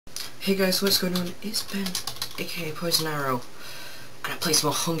Hey guys, what's going on? It's Ben, aka Poison Arrow, and I play some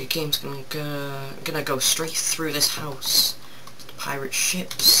more Hunger Games. I'm gonna go straight through this house, the pirate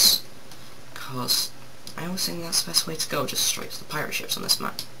ships, because I always think that's the best way to go, just straight to the pirate ships on this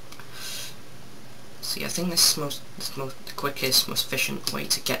map. See, I think this is the quickest, most efficient way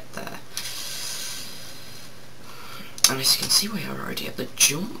to get there. And as you can see, we are already at the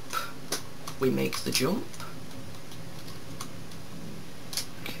jump. We make the jump.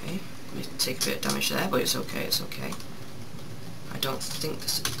 Okay, we take a bit of damage there, but it's okay, it's okay. I don't think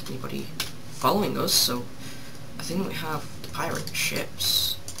there's anybody following us, so I think we have the pirate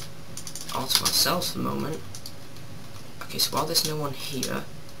ships all to ourselves for the moment. Okay, so while there's no one here,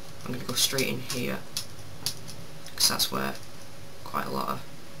 I'm going to go straight in here, because that's where quite a lot of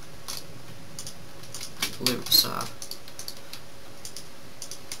loots are.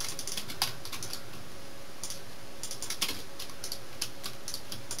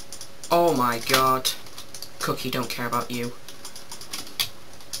 Oh my god. Cookie, don't care about you.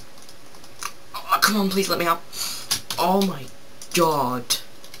 Oh, come on, please let me out. Oh my god.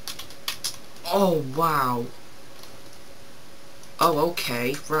 Oh, wow. Oh,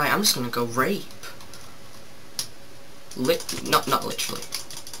 okay. Right, I'm just gonna go rape. Not literally.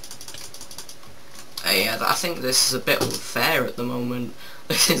 Yeah, I think this is a bit unfair at the moment.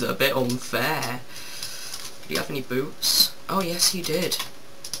 This is a bit unfair. Do you have any boots? Oh, yes, you did.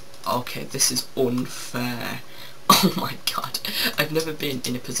 Okay, this is unfair. Oh my god. I've never been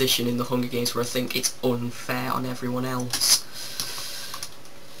in a position in the Hunger Games where I think it's unfair on everyone else.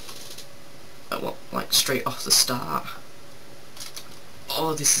 Well, like straight off the start.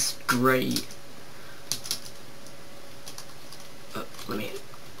 Oh, this is great. Let me...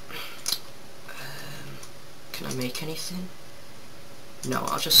 can I make anything? No,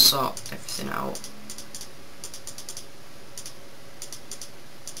 I'll just sort everything out.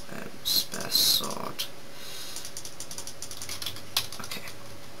 Spare sword. Okay.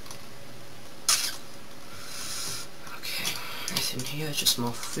 Okay, anything here? Just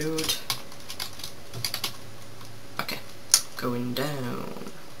more food. Okay, going down.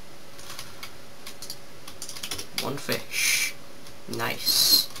 One fish.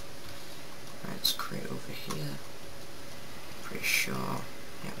 Nice. Right, let's create over here. Pretty sure.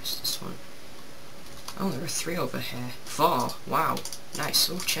 Yeah, it's this one. Oh, there are 3 over here. 4. Wow. Nice.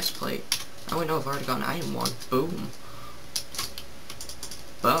 Oh, chest plate. Oh, no, I've already got an iron one. Boom.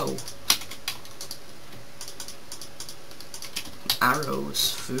 Bow.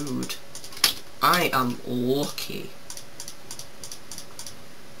 Arrows. Food. I am lucky.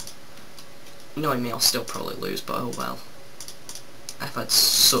 Knowing me, I'll still probably lose, but oh well. I've had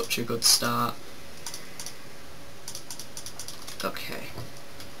such a good start. Okay.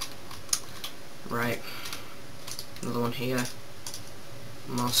 Right. Another one here.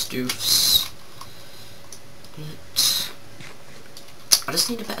 More stoofs. I just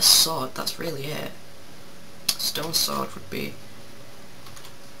need a better sword, that's really it. Stone sword would be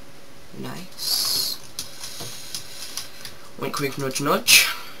nice. Wink wink nudge nudge.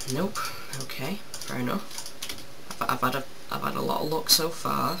 Nope. Okay, fair enough. I've had a lot of luck so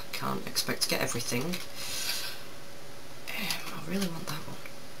far. Can't expect to get everything. I really want that one.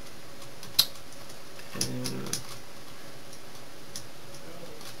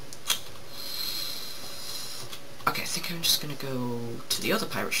 Okay, I think I'm just gonna go to the other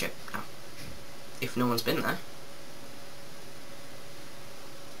pirate ship now, if no one's been there.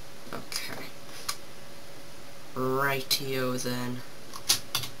 Okay. Rightio then.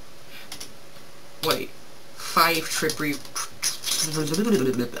 Wait, 5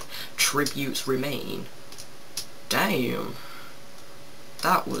 tributes remain. Damn.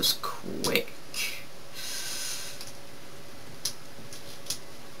 That was quick.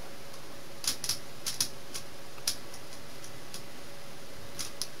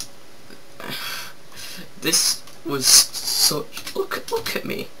 This was such... Look at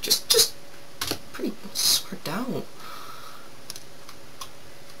me. Just pretty much spread down.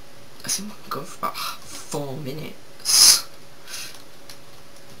 I think we can go for about 4 minutes.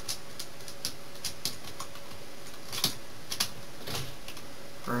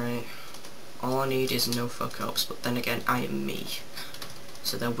 Right. All I need is no fuck-ups, but then again, I am me.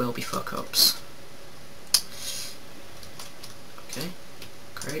 So there will be fuck-ups. Okay.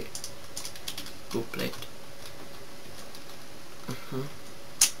 Great. Good blade.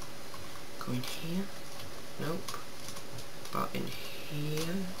 Go in here. Nope. But in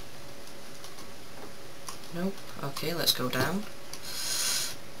here. Nope. Okay, let's go down.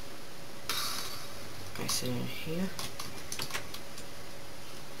 Anything in here?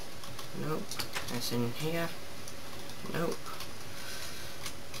 Nope. Anything in here? Nope.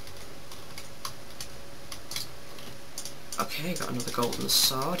 Okay, got another golden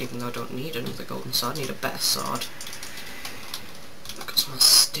sword, even though I don't need another golden sword, I need a better sword. I've got some more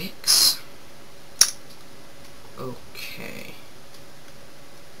sticks. Okay.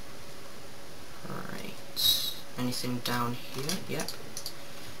 Right. Anything down here? Yep.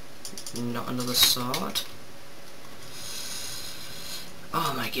 Not another sword.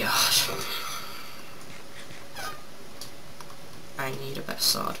 Oh my god. I need a better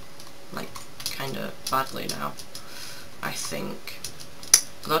sword. Like, kinda badly now, I think.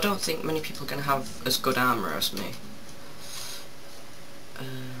 But I don't think many people are gonna have as good armor as me.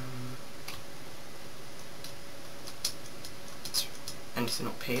 Anything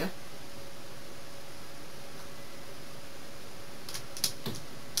up here?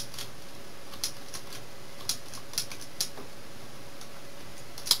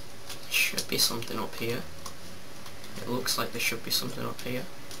 Should be something up here. It looks like there should be something up here.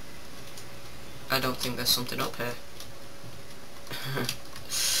 I don't think there's something up here.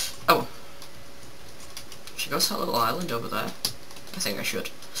 Oh. Should I go to that little island over there? I think I should.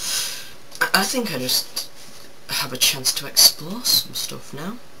 I think I just have a chance to explore some stuff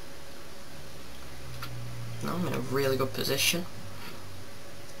now. Now I'm in a really good position.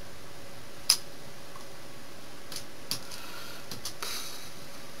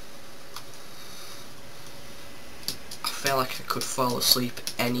 I feel like I could fall asleep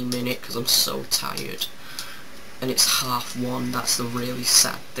any minute because I'm so tired. And it's 1:30, that's the really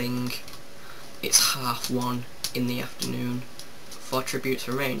sad thing. It's 1:30 in the afternoon. 4 tributes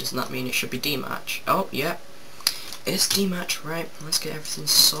remain, doesn't that mean it should be D-match? Oh, yeah. It's D-match, right, let's get everything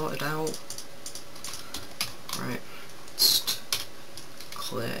sorted out. Right, just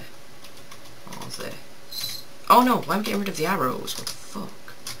clear all this. Oh no, why am I getting rid of the arrows? What the fuck?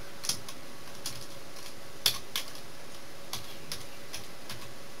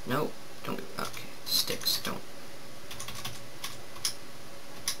 No, don't do that. Okay, sticks, don't.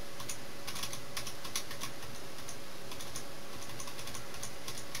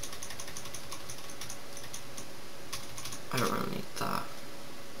 I don't really need that.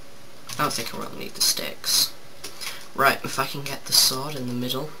 I don't think I really need the sticks. Right, if I can get the sword in the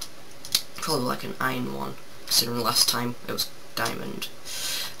middle, probably like an iron one, considering last time it was diamond.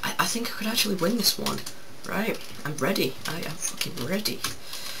 I think I could actually win this one. Right, I'm ready. I am fucking ready.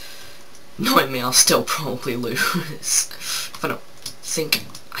 Knowing me, I'll still probably lose. If I don't think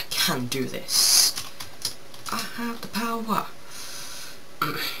I can do this. I have the power.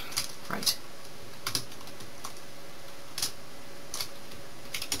 Right.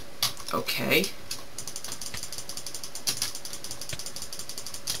 Okay.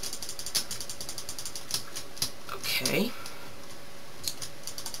 Okay.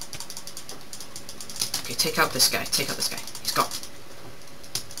 Okay, take out this guy. Take out this guy. He's got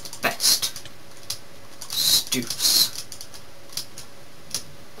best stoofs.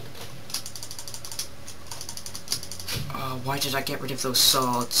 Oh, why did I get rid of those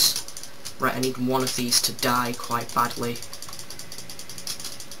swords? Right, I need one of these to die quite badly.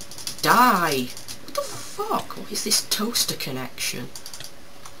 Die! What the fuck? What is this toaster connection?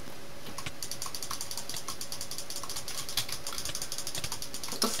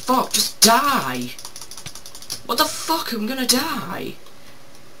 What the fuck? Just die! What the fuck? I'm gonna die!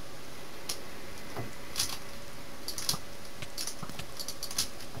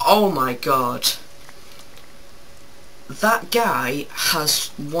 Oh my god. That guy has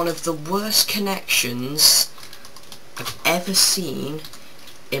one of the worst connections I've ever seen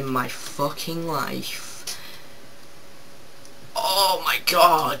in my fucking life. Oh my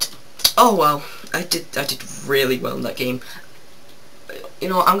god. Oh well, I did really well in that game. You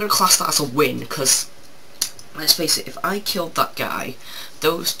know, I'm gonna class that as a win, because let's face it, if I killed that guy,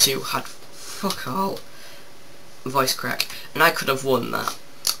 those two had fuck all voice crack, and I could have won that.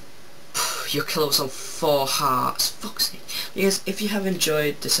 Your killer was on 4 hearts. Fuck's sake. Because if you have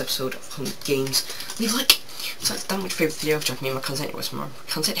enjoyed this episode of Hunger Games, leave a like. So that's down with your favourite video. Join me in my content. It was more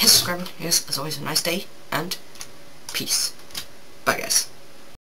content. Hit subscribe. Yes, as always, a nice day and peace. Bye guys.